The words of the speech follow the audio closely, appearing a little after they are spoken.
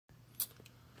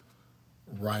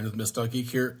Ryan with Miss Dog Geek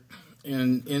here.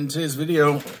 And in today's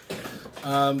video,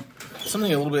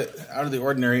 something a little bit out of the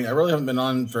ordinary. I really haven't been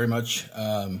on very much.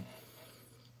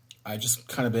 I just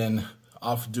kind of been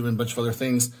off doing a bunch of other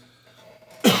things,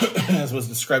 as was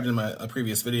described in my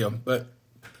previous video. But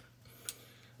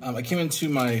I came into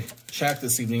my shack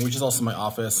this evening, which is also my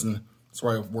office, and it's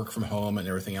where I work from home and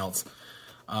everything else.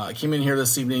 I came in here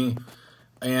this evening,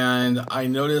 and I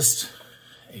noticed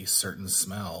a certain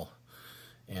smell.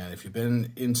 And if you've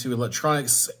been into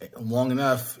electronics long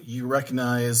enough, you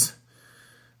recognize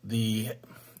the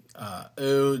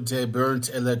eau de burnt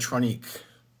électronique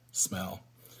smell.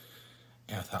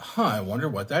 And I thought, I wonder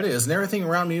what that is. And everything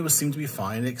around me seemed to be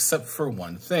fine except for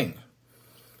one thing.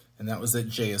 And that was that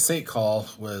JS8 call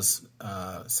was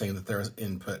saying that there was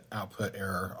input-output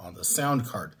error on the sound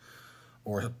card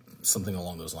or something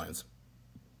along those lines.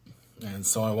 And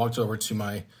so I walked over to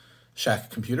my shack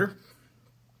computer,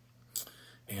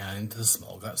 and the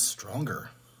smell got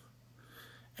stronger.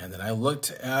 And then I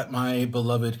looked at my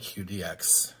beloved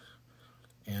QDX,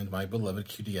 and my beloved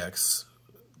QDX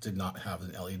did not have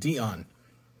an LED on.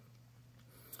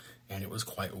 And it was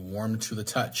quite warm to the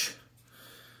touch.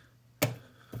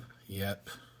 Yep.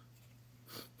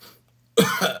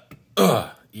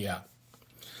 Yeah.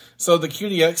 So the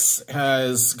QDX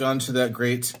has gone to that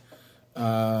great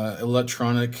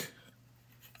electronic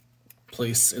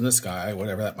place in the sky,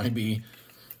 whatever that might be.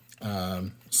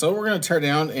 So we're going to tear it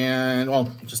down and,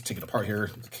 well, just take it apart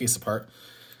here, the case apart,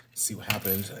 see what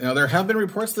happened. Now, there have been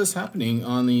reports of this happening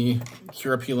on the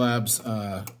QRP Labs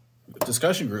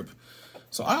discussion group.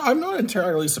 So I'm not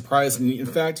entirely surprised. And in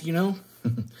fact, you know,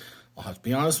 I'll have to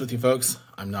be honest with you folks,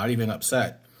 I'm not even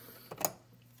upset.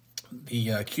 The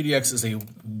QDX is a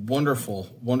wonderful,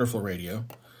 wonderful radio.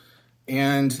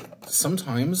 And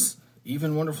sometimes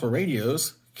even wonderful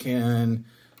radios can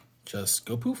just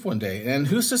go poof one day. And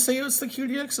who's to say it's the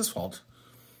QDX's fault?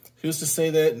 Who's to say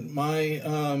that my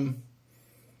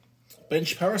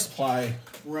bench power supply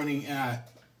running at,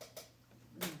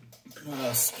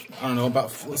 I don't know,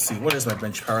 about, let's see, what is my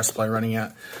bench power supply running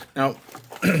at? Now,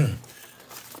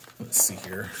 let's see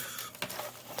here.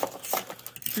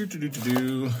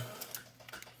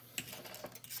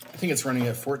 I think it's running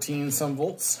at 14 some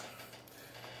volts.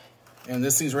 And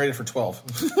this thing's rated for 12.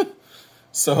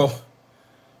 So,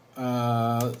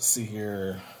 let's see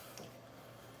here.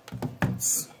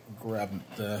 Let's grab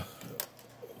the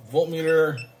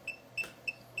voltmeter.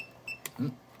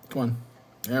 Come on.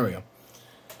 There we go.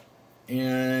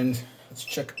 And let's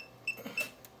check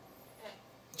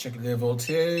the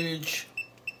voltage.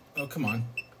 Oh, come on.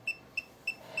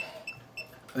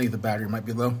 I think the battery might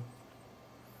be low.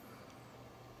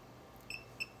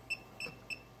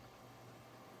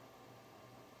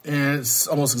 And it's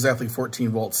almost exactly 14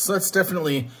 volts. So that's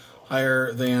definitely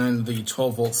higher than the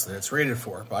 12 volts that it's rated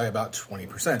for by about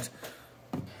 20%.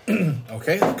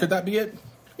 Okay, could that be it?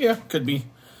 Yeah, could be.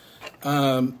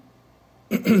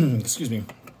 Excuse me.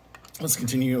 Let's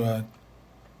continue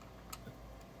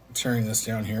tearing this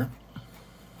down here.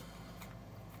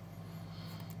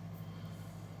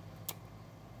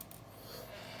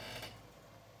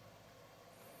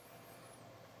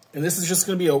 And this is just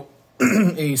going to be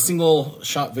a single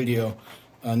shot video,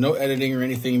 no editing or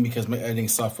anything because my editing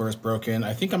software is broken.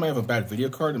 I think I might have a bad video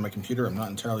card in my computer. I'm not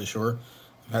entirely sure.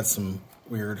 I've had some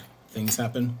weird things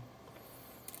happen.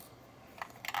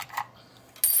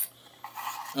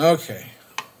 Okay.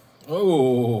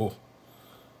 Oh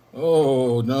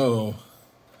no.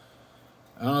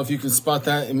 I don't know if you can spot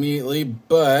that immediately,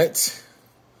 but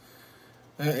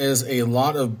that is a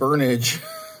lot of burnage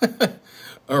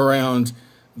around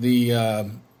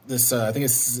the this I think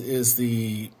this is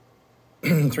the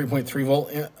 3.3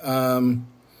 volt.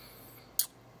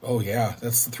 Oh yeah,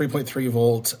 that's the 3.3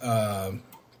 volt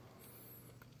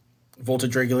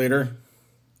voltage regulator,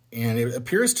 and it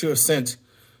appears to have sent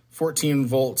 14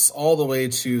 volts all the way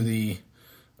to the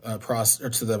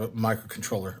to the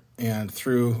microcontroller and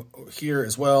through here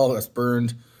as well. That's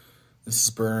burned. This is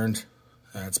burned.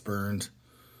 That's burned.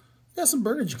 Got some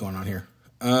burnage going on here.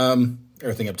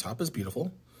 Everything up top is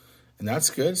beautiful. And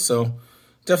that's good. So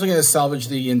definitely going to salvage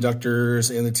the inductors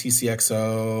and the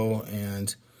TCXO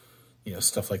and, you know,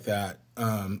 stuff like that.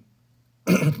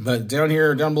 But down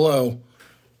here, down below,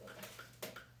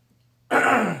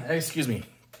 excuse me,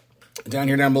 down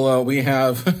here, down below, we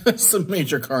have some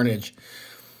major carnage.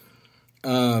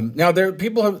 Now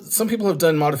some people have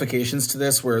done modifications to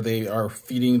this where they are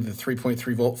feeding the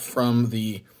 3.3 volt from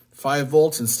the 5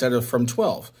 volts instead of from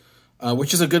 12.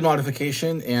 Which is a good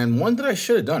modification and one that I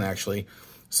should have done actually.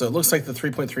 So it looks like the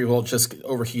 3.3 volt just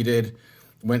overheated,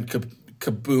 went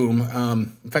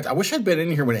kaboom. In fact, I wish I'd been in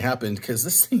here when it happened because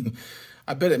this thing,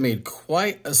 I bet it made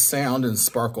quite a sound and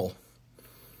sparkle.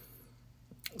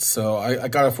 So I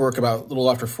got off work about a little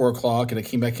after 4 o'clock, and I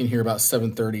came back in here about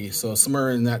 7:30. So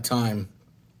somewhere in that time,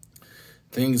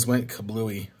 things went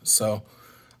kablooey. So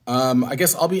I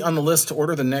guess I'll be on the list to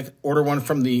order one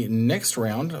from the next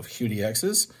round of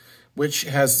QDXs, which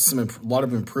has a lot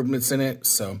of improvements in it.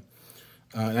 So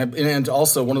and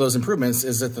also one of those improvements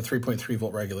is that the 3.3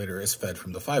 volt regulator is fed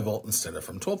from the 5 volt instead of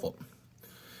from 12 volt.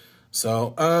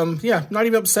 So yeah, not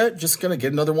even upset. Just gonna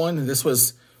get another one. This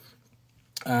was.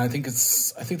 I think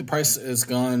the price is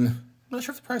gone. I'm not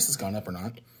sure if the price has gone up or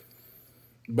not,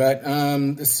 but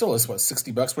it still is what,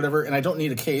 $60, whatever. And I don't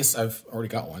need a case. I've already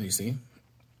got one, you see.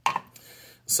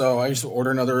 So I just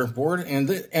order another board, and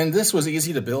this was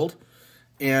easy to build.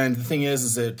 And the thing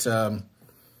is that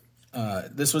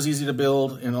this was easy to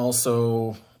build, and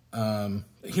also you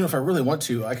know, if I really want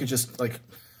to, I could just I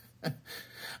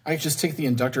could just take the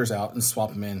inductors out and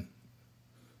swap them in.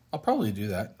 I'll probably do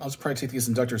that. I'll just probably take these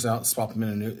inductors out, swap them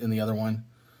in the other one.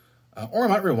 Or I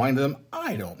might rewind them.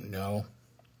 I don't know.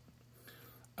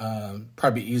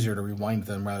 Probably be easier to rewind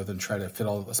them rather than try to fit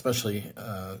all, especially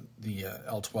the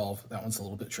L12. That one's a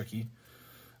little bit tricky.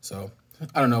 So,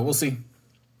 I don't know. We'll see.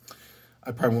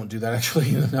 I probably won't do that,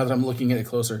 actually, now that I'm looking at it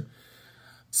closer.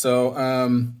 So,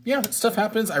 yeah, stuff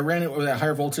happens. I ran it with a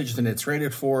higher voltage than it's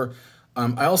rated for.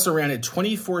 I also ran it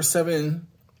 24/7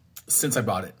 since I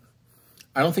bought it.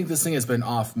 I don't think this thing has been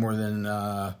off more than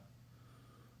a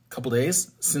couple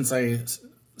days since I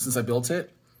built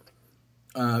it.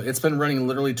 It's been running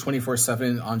literally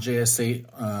 24/7 on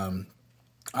JS8.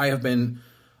 I have been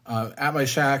at my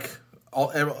shack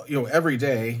every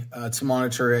day to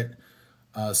monitor it.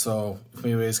 So if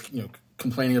anybody's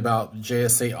complaining about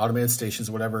JS8 automated stations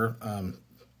or whatever,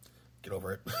 get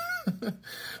over it.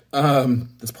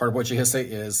 That's part of what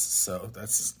JS8 is. So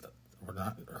we're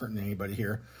not hurting anybody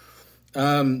here.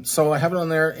 So I have it on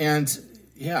there, and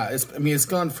yeah, it's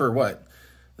gone for what?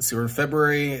 Let's see, we're in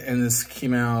February, and this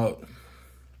came out,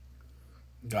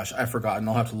 gosh, I've forgotten,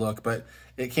 I'll have to look, but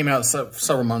it came out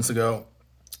several months ago,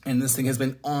 and this thing has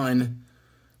been on,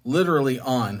 literally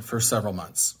on for several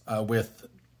months, with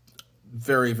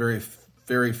very, very,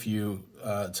 very few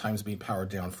times being powered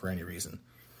down for any reason.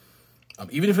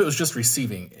 Even if it was just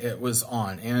receiving, it was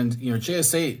on, and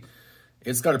JS8,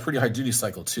 it's got a pretty high duty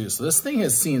cycle too. So this thing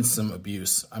has seen some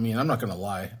abuse. I mean, I'm not going to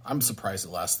lie. I'm surprised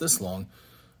it lasts this long.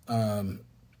 And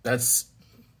this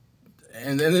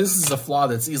is a flaw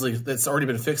that's already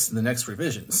been fixed in the next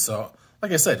revision. So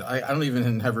like I said, I don't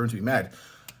even have room to be mad.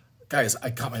 Guys, I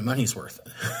got my money's worth.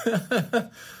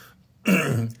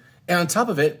 And on top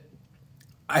of it,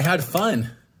 I had fun.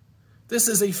 This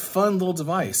is a fun little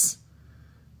device.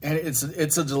 And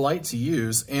it's a delight to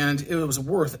use, and it was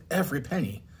worth every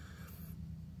penny.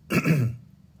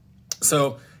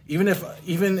 So even if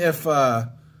I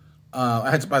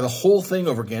had to buy the whole thing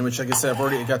over again, which like I said, I've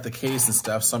already got the case and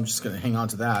stuff, so I'm just going to hang on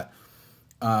to that.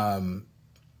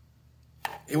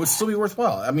 It would still be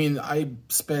worthwhile. I mean, I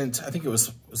spent, I think was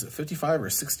it $55 or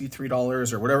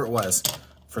 $63 or whatever it was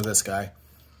for this guy.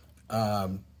 I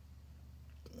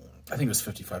think it was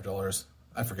 $55.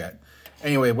 I forget.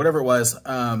 Anyway, whatever it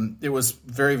was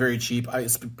very, very cheap.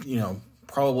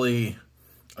 Probably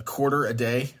a quarter a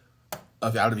day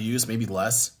of out of use, maybe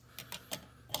less,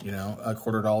 a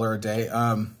 $quarter a day.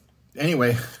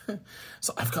 Anyway,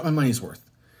 so I've got my money's worth.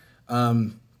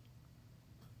 Would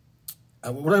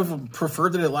I have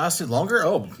preferred that it lasted longer?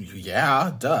 Oh,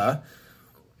 yeah, duh.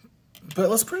 But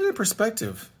let's put it in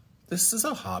perspective. This is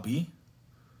a hobby.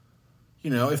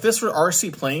 If this were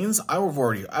RC planes, I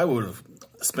would have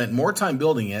spent more time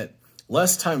building it,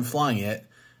 less time flying it,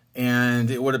 and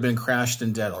it would have been crashed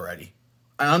and dead already.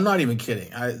 I'm not even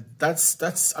kidding. I'm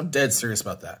dead serious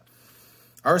about that.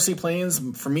 RC planes,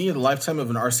 for me, the lifetime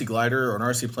of an RC glider or an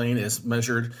RC plane is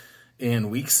measured in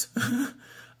weeks,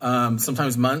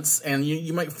 sometimes months, and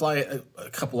you might fly a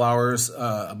couple hours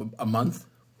a month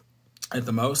at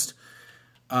the most.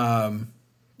 Depending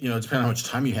on how much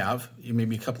time you have.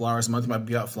 Maybe a couple hours a month, you might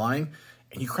be out flying,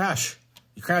 and you crash.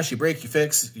 You crash, you break, you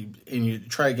fix, and you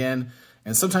try again.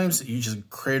 And sometimes you just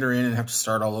crater in and have to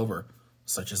start all over,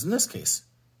 such as in this case.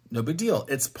 No big deal.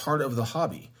 It's part of the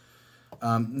hobby.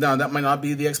 Now, that might not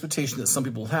be the expectation that some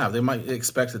people have. They might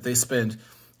expect that they spend,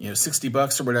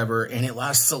 $60 or whatever, and it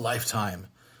lasts a lifetime.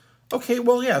 Okay,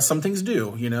 well, yeah, some things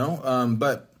do,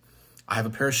 but I have a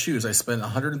pair of shoes I spent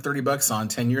 $130 on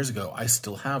 10 years ago. I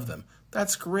still have them.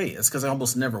 That's great. It's because I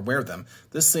almost never wear them.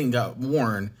 This thing got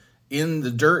worn in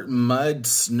the dirt, mud,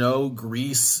 snow,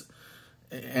 grease,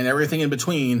 and everything in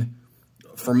between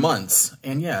for months.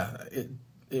 And yeah,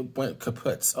 it went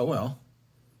kaput. Oh well,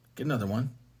 get another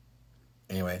one.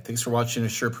 Anyway, thanks for watching. I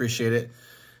sure appreciate it.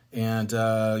 And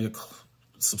you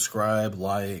subscribe,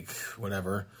 like,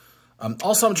 whatever.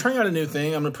 Also, I'm trying out a new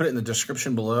thing. I'm going to put it in the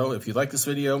description below. If you like this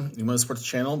video, you want to support the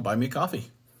channel, buy me a coffee.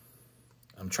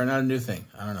 I'm trying out a new thing.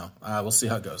 I don't know. We'll see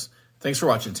how it goes. Thanks for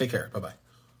watching. Take care. Bye-bye.